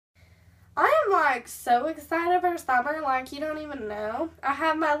like so excited for summer, like you don't even know. I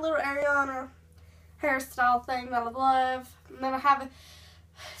have my little Ariana hairstyle thing that I love. And then I have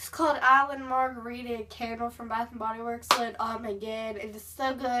it's called Island Margarita candle from Bath and Body Works. Lit. Oh my god, it is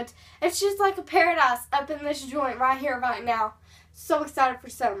so good. It's just like a paradise up in this joint right here, right now. So excited for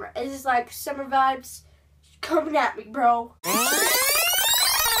summer. It's just like summer vibes coming at me, bro.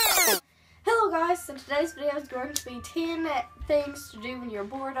 Hello guys, so today's video is going to be 10 things to do when you're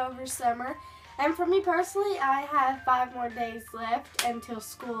bored over summer. And for me personally, I have 5 more days left until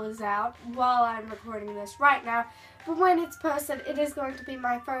school is out while I'm recording this right now. But when it's posted, it is going to be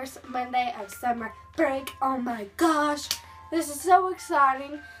my first Monday of summer break. Oh my gosh, this is so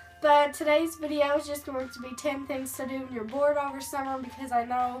exciting. But today's video is just going to be 10 things to do when you're bored over summer, because I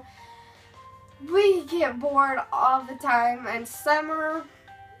know we get bored all the time, and summer,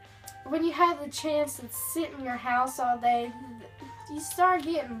 when you have the chance to sit in your house all day, you start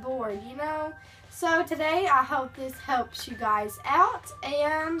getting bored, you know? So today, I hope this helps you guys out,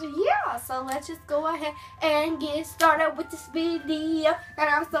 and yeah, so let's just go ahead and get started with this video, and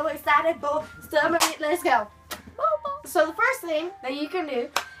I'm so excited for summer. Let's go. So the first thing that you can do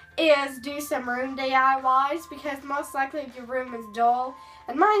is do some room DIYs, because most likely if your room is dull,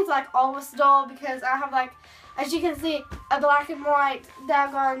 and mine's like always dull because I have, like, as you can see, a black and white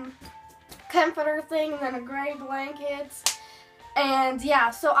doggone comforter thing and then a gray blanket. And yeah,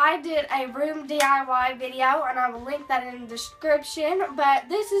 so I did a room DIY video, and I will link that in the description. But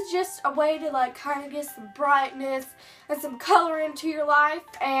this is just a way to like kind of get some brightness and some color into your life.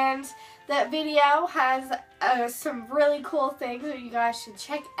 And that video has some really cool things that you guys should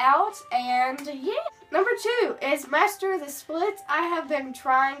check out. And yeah. Number 2 is master the splits. I have been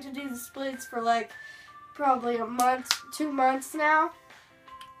trying to do the splits for like probably a month, 2 months now.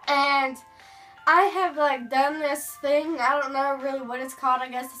 And I have like done this thing, I don't know really what it's called, I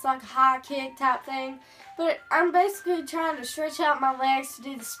guess it's like a high kick type thing, but I'm basically trying to stretch out my legs to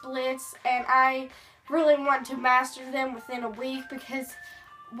do the splits, and I really want to master them within a week, because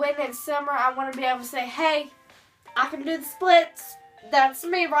when it's summer I want to be able to say, hey, I can do the splits, that's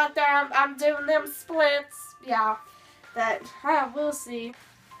me right there, I'm doing them splits. Yeah, that, we'll see.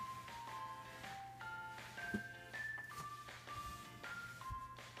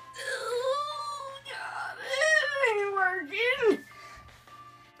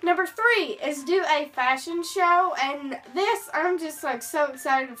 Number 3 is do a fashion show, and this, I'm just like so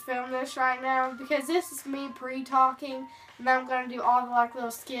excited to film this right now, because this is me pre-talking, and I'm going to do all the like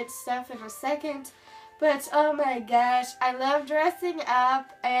little skit stuff in a second. But oh my gosh, I love dressing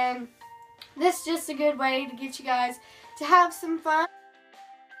up, and this is just a good way to get you guys to have some fun.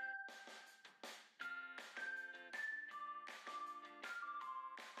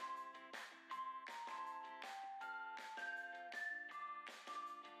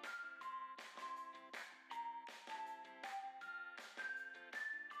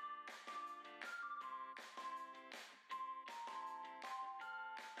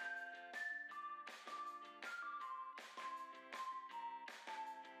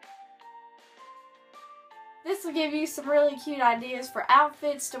 This will give you some really cute ideas for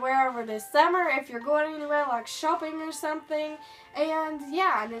outfits to wear over this summer if you're going anywhere like shopping or something. And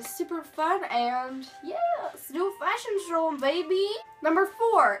yeah, and it's super fun, and yeah, let's do a fashion show, baby. Number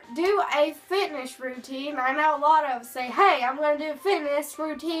 4, do a fitness routine. I know a lot of us say, hey, I'm going to do a fitness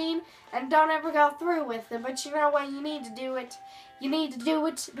routine, and don't ever go through with it. But you know what? You need to do it. You need to do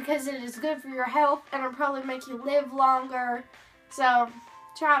it because it is good for your health, and it'll probably make you live longer. So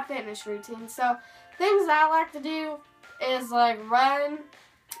try a fitness routine. So things I like to do is like run,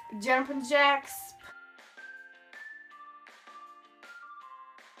 jumping jacks,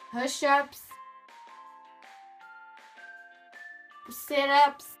 push-ups,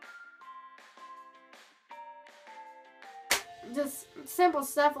 sit-ups, just simple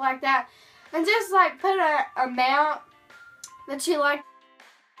stuff like that. And just like put an amount that you like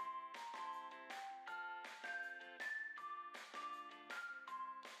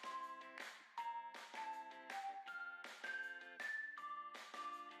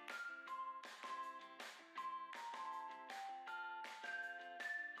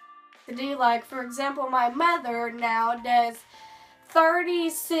to do. Like, for example, my mother now does 30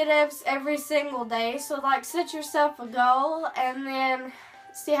 sit-ups every single day. So like, set yourself a goal and then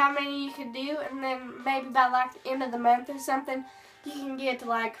see how many you can do, and then maybe by like the end of the month or something you can get to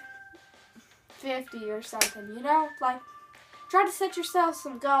like 50 or something, you know? Like, try to set yourself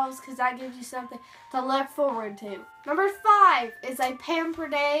some goals, because that gives you something to look forward to. Number 5 is a pamper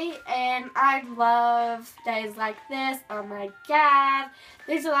day, and I love days like this. Oh my god.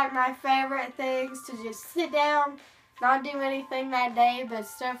 These are like my favorite things, to just sit down, not do anything that day but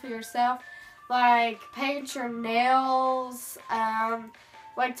stuff for yourself. like paint your nails,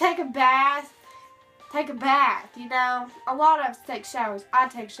 like take a bath, you know. A lot of us take showers. I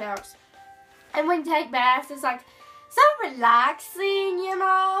take showers. And when you take baths, it's like so relaxing, you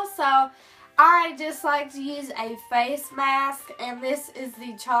know. So I just like to use a face mask, and this is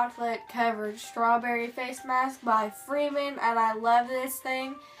the chocolate covered strawberry face mask by Freeman, and I love this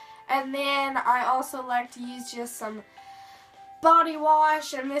thing. And then I also like to use just some body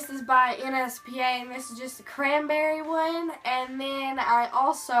wash, and this is by NSPA, and this is just a cranberry one. And then I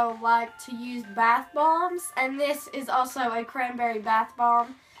also like to use bath bombs, and this is also a cranberry bath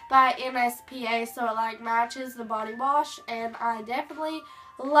bomb by NSPA, so it like matches the body wash, and I definitely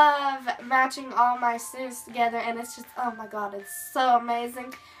love matching all my scents together, and it's just, oh my god, it's so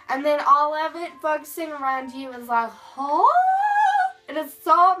amazing. And then all of it focusing around you is like, oh, it is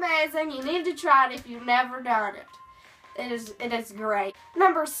so amazing. You need to try it if you've never done it. It is great.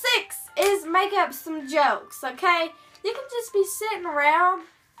 Number 6 is make up some jokes, okay? You can just be sitting around,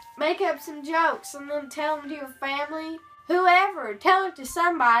 make up some jokes, and then tell them to your family, whoever. Tell it to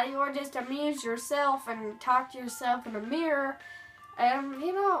somebody, or just amuse yourself and talk to yourself in a mirror. And,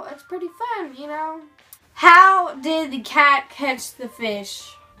 you know, it's pretty fun, you know. How did the cat catch the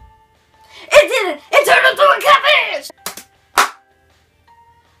fish? It didn't! It turned into a catfish!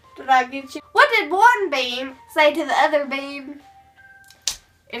 Did I get you? What did one beam say to the other beam?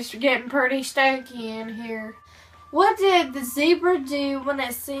 It's getting pretty stinky in here. What did the zebra do when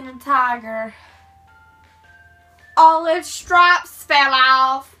it seen a tiger? All its stripes fell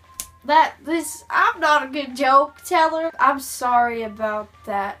off. I'm not a good joke teller. I'm sorry about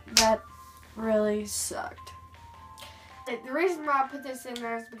that. That really sucked. The reason why I put this in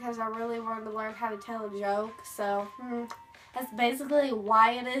there is because I really wanted to learn how to tell a joke. So, that's basically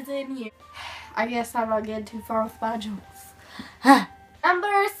why it is in here. I guess I'm not getting too far with my jokes.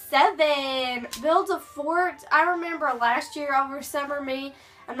 Number 7, build a fort. I remember last year over summer, me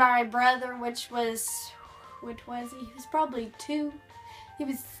and my brother, which was he? He was probably 2. He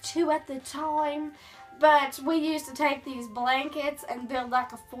was 2 at the time. But we used to take these blankets and build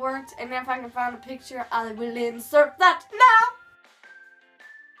like a fort. And if I can find a picture, I will insert that now.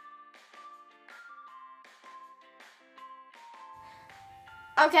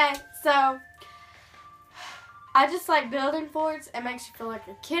 Okay, so I just like building forts. It makes you feel like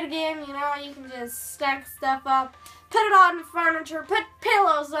a kid again, you know. You can just stack stuff up, put it on the furniture, put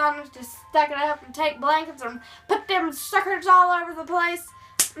pillows on it, just stack it up, and take blankets and put them suckers all over the place,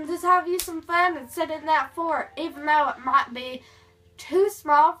 and just have you some fun and sit in that fort. Even though it might be too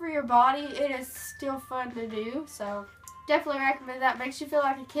small for your body, it is still fun to do. So definitely recommend that. Makes you feel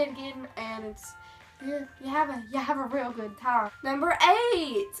like a kid again, and it's you have a real good time. Number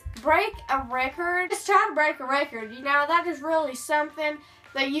 8, break a record. Just try to break a record. You know, that is really something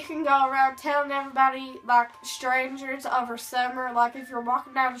that you can go around telling everybody, like strangers over summer. Like if you're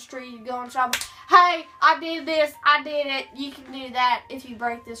walking down the street, you go and shop, hey, I did this, I did it. You can do that if you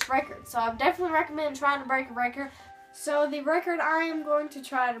break this record. So I definitely recommend trying to break a record. So the record I am going to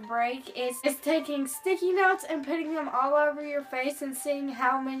try to break is taking sticky notes and putting them all over your face and seeing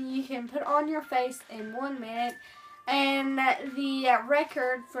how many you can put on your face in 1 minute. And the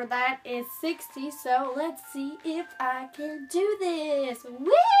record for that is 60, so let's see if I can do this.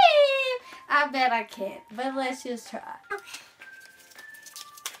 Woo! I bet I can't, but let's just try. Okay.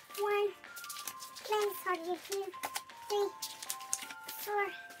 1, then it's hard to get 2, 3, 4,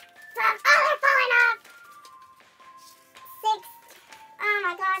 5. Oh, they're falling off! 6. Oh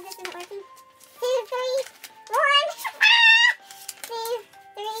my god, this isn't working. 2, 3, 1. 2,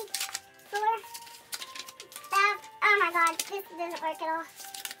 3, 4, 5. Oh my god, this doesn't work at all.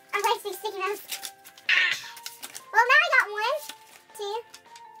 I'm wasting sticky notes. Well, now I got 1, 2,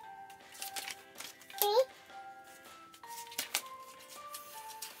 3,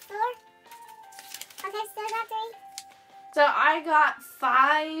 4. Okay, still got 3. So I got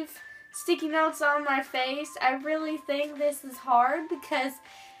 5 sticky notes on my face. I really think this is hard because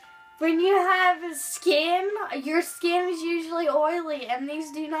when you have skin, your skin is usually oily, and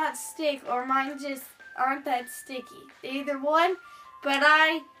these do not stick, or mine just aren't that sticky. Either one, but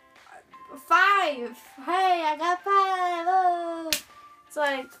 5. Hey, I got 5. Oh, it's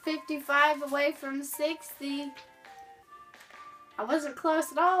like 55 away from 60. I wasn't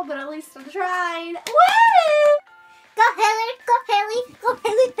close at all, but at least I tried. Woo! Go Haley, go Haley, go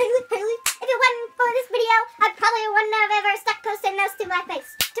Haley, Haley, Haley. If it wasn't for this video, I probably wouldn't have ever stuck post-it notes to my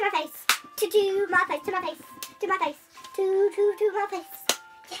face. To my face. To my face. To my face. To my face. To my face.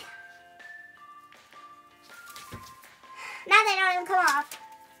 Yeah. Now they don't even come off.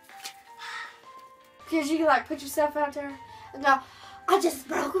 Because you can like put yourself out there and go, I just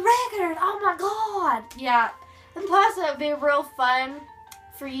broke a record. Oh my God. Yeah. And plus it would be real fun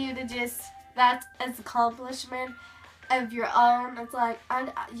for you to just, that's an accomplishment of your own. It's like,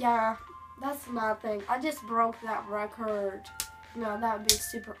 yeah, that's nothing. I just broke that record. No, that would be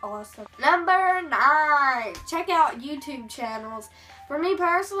super awesome. Number 9, check out YouTube channels. For me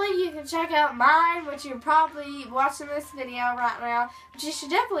personally, you can check out mine, which you're probably watching this video right now. But you should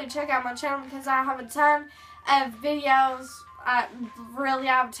definitely check out my channel because I have a ton of videos. I really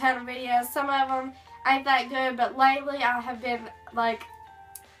have a ton of videos. Some of them ain't that good, but lately I have been, like,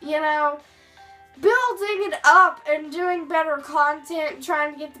 you know, building it up and doing better content,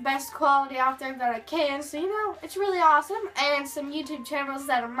 trying to get the best quality out there that I can. So, you know, it's really awesome. And some YouTube channels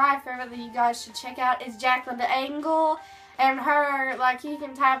that are my favorite that you guys should check out is Jacqueline the Angle. And her, like, you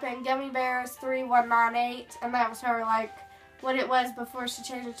can type in Gummy Bears 3198, and that was her, like, what it was before she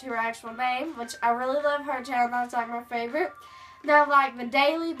changed it to her actual name, which I really love her channel. That's, like, my favorite. Now, like, the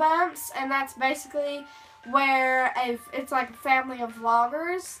Daily Bumps, and that's basically where it's like a family of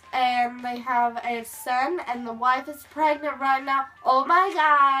vloggers, and they have a son, and the wife is pregnant right now. Oh my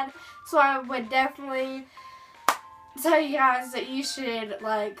God. So I would definitely tell you guys that you should,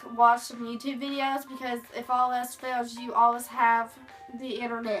 like, watch some YouTube videos, because if all else fails, you always have the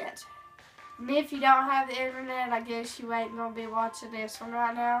internet. And if you don't have the internet, I guess you ain't gonna be watching this one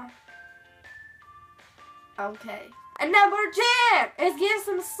right now. Okay. And number 10 is get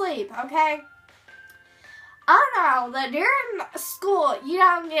some sleep, okay? I know that during school, you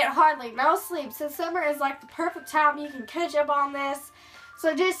don't get hardly no sleep. So summer is like the perfect time you can catch up on this.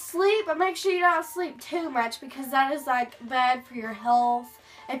 So just sleep, but make sure you don't sleep too much, because that is, like, bad for your health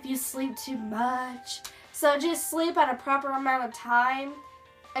if you sleep too much. So just sleep at a proper amount of time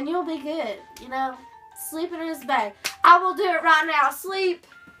and you'll be good, you know? Sleeping is bad. I will do it right now. Sleep.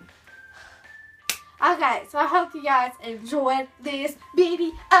 Okay, so I hope you guys enjoyed this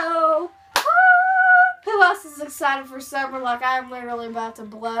video. Who else is excited for summer? Like, I'm literally about to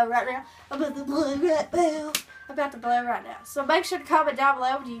blow right now. I'm about to blow right now. I'm about to blow right now. So make sure to comment down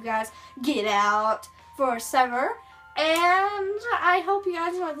below when you guys get out for summer. And I hope you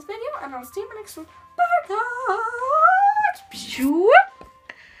guys enjoyed this video. And I'll see you in my next one. Bye, guys.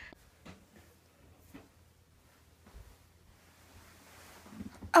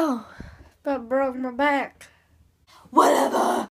 Oh, about broke my back.